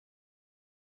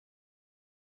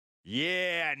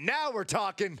Yeah, now we're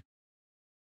talking.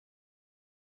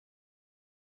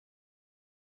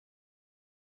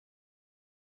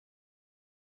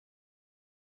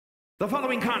 The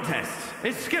following contest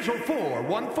is scheduled for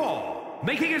one fall.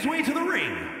 Making his way to the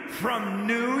ring from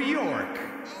New York,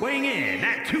 weighing in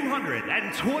at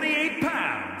 228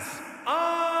 pounds,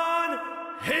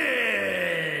 Unhinged.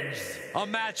 A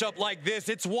matchup like this,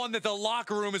 it's one that the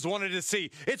locker room has wanted to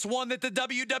see. It's one that the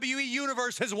WWE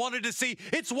Universe has wanted to see.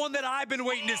 It's one that I've been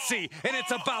waiting to see, and it's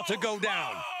about to go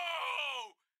down.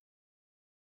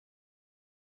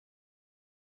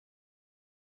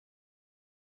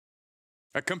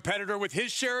 A competitor with his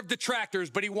share of detractors,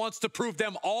 but he wants to prove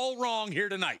them all wrong here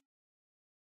tonight.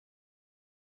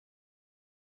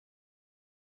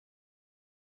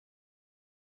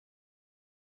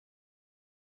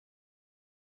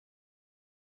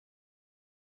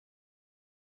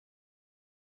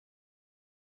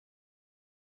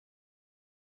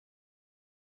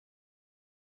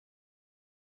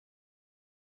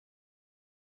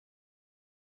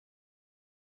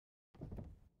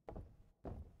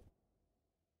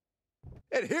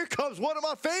 And here comes one of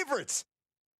my favorites.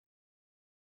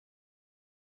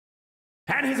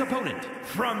 And his opponent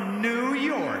from New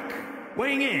York,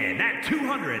 weighing in at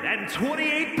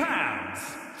 228 pounds,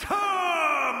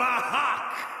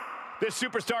 Tomahawk. This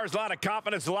superstar has a lot of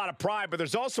confidence, a lot of pride, but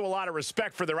there's also a lot of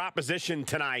respect for their opposition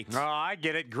tonight. Oh, I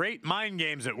get it. Great mind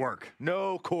games at work.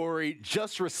 No, Corey,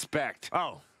 just respect.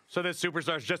 Oh, so this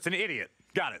superstar's just an idiot.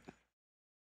 Got it.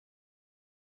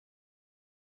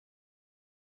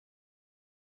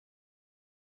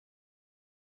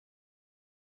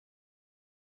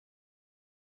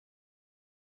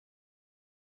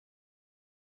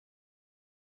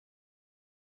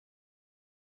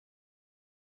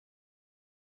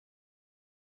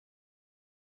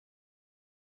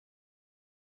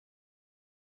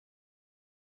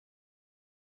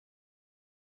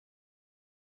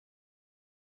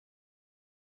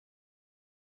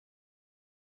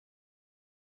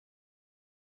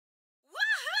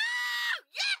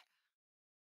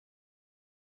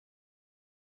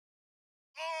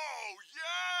 Oh, yeah!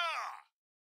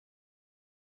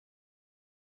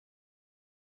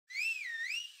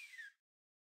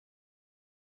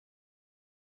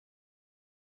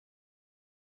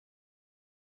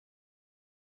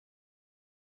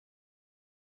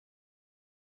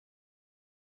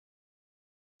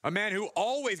 A man who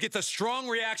always gets a strong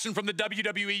reaction from the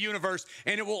WWE Universe,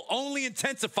 and it will only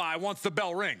intensify once the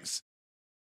bell rings.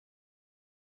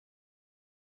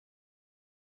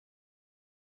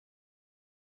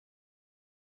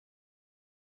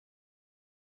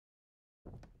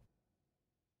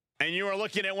 And you are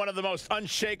looking at one of the most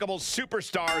unshakable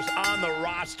superstars on the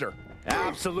roster.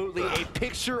 Absolutely a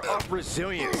picture of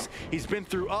resilience. He's been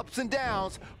through ups and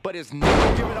downs, but has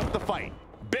never given up the fight.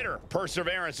 Bitter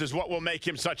perseverance is what will make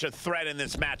him such a threat in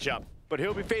this matchup. But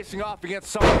he'll be facing off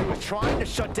against someone who is trying to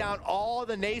shut down all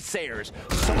the naysayers.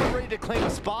 Someone ready to claim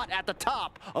a spot at the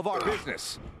top of our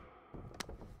business.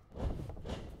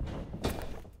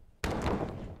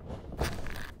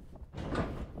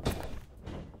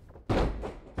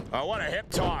 Oh, what a hip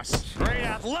toss. Great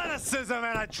athleticism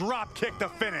and a drop kick to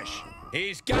finish.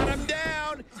 He's got him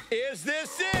down. Is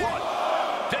this it?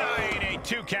 Denied a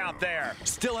 2 count there.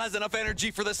 Still has enough energy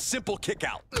for the simple kick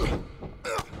out.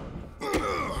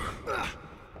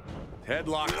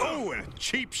 Headlock. Oh, and a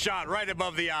cheap shot right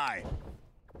above the eye.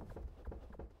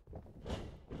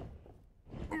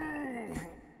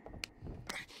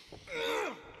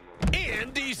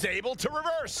 And he's able to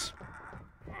reverse.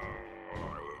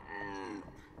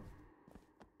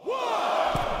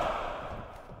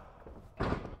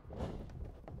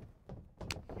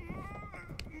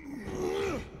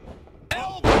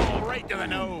 Elbow right to the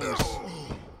nose.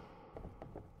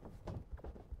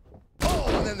 Oh,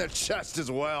 and then the chest as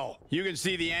well. You can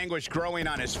see the anguish growing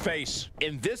on his face.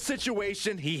 In this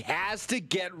situation, he has to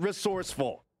get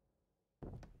resourceful.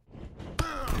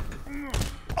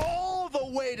 All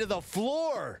the way to the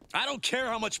floor. I don't care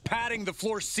how much padding the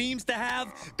floor seems to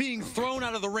have. Being thrown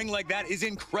out of the ring like that is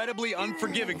incredibly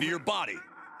unforgiving to your body.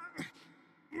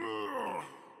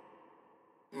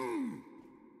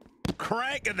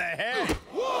 Crank in the head.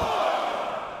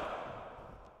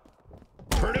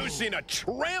 Producing a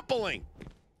trampling.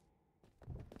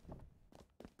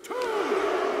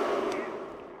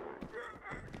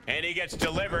 And he gets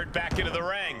delivered back into the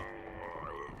ring.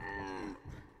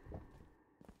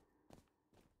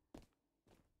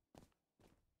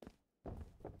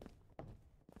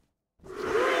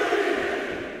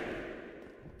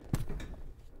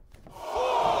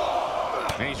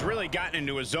 And he's really gotten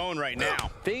into his zone right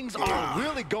now. Things are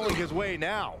really going his way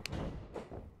now.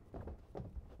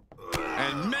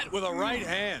 And met with a right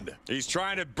hand. He's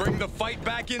trying to bring the fight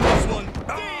back in this one.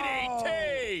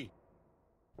 DDT!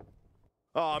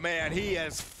 Oh, man, he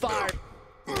is fired.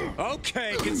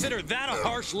 Okay, consider that a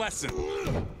harsh lesson.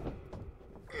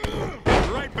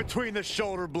 Right between the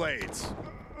shoulder blades.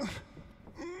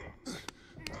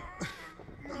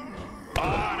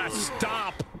 On a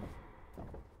stop.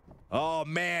 Oh,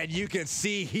 man, you can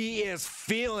see he is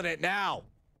feeling it now.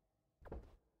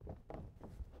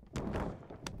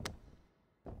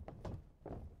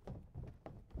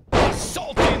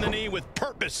 Assaulting the knee with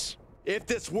purpose. If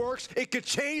this works, it could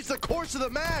change the course of the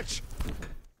match.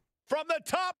 From the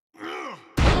top. Oh,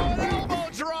 an elbow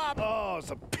drop. Oh, it's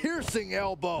a piercing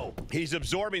elbow. He's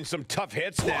absorbing some tough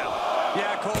hits now.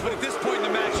 Yeah, Cole, but at this point in the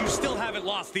match, you still haven't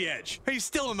lost the edge. He's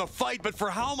still in the fight, but for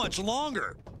how much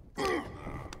longer?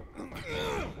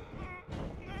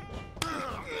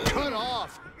 Cut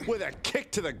off with a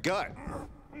kick to the gut.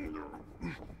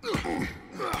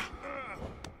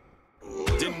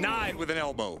 Denied with an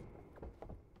elbow.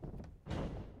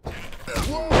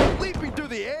 Whoa, leaping through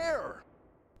the air.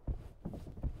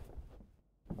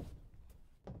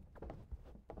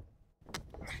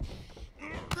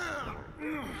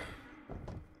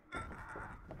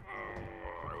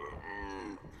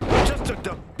 Just a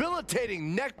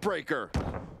debilitating neck breaker.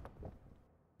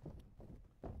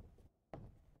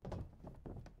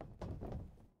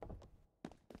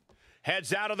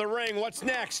 Heads out of the ring. What's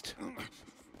next?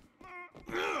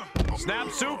 Snap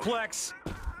suplex.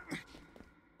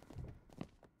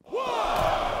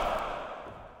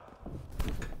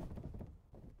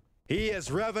 He is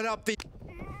revving up the...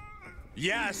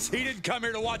 Yes, he didn't come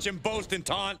here to watch him boast and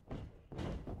taunt.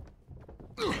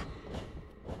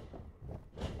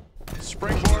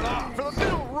 Springboard off for the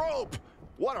middle rope.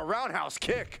 What a roundhouse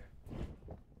kick.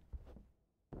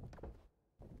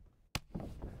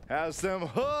 Has them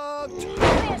hooked.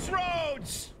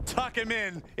 Crossroads. Tuck him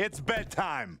in. It's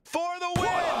bedtime. For the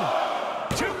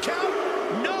win. 2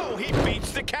 count. No, he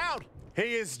beats the count.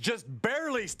 He is just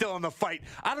barely still in the fight.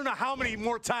 I don't know how many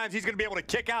more times he's going to be able to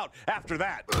kick out after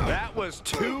that. That was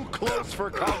too close for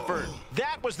comfort.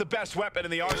 That was the best weapon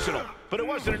in the arsenal, but it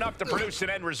wasn't enough to produce an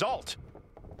end result.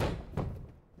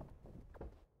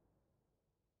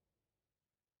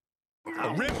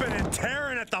 Ripping and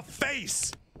tearing at the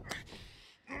face.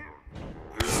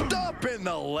 Stop in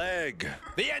the leg.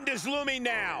 The end is looming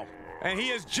now. And he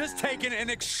has just taken an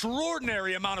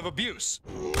extraordinary amount of abuse.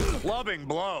 Clubbing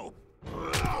blow.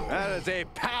 That is a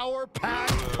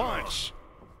power-packed punch.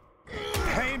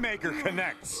 Haymaker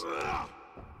connects.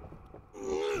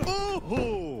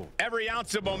 Ooh. Every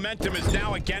ounce of momentum is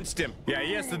now against him. Yeah,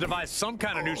 he has to devise some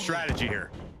kind of new strategy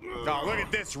here. Oh, look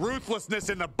at this ruthlessness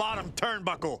in the bottom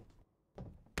turnbuckle.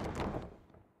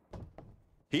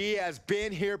 He has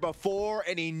been here before,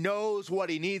 and he knows what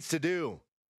he needs to do.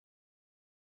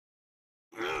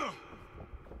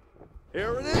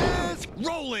 Here it is!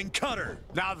 Rolling cutter.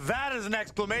 Now that is an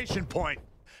exclamation point.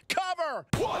 Cover!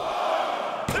 1.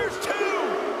 There's 2!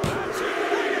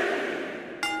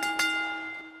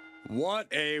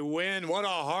 What a win. What a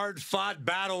hard-fought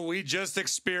battle we just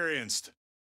experienced.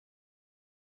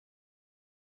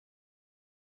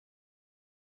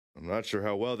 I'm not sure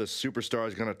how well this superstar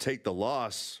is going to take the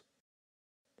loss.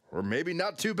 Or maybe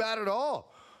not too bad at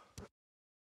all.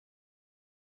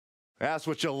 That's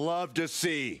what you love to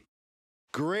see.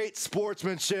 Great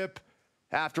sportsmanship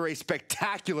after a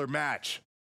spectacular match.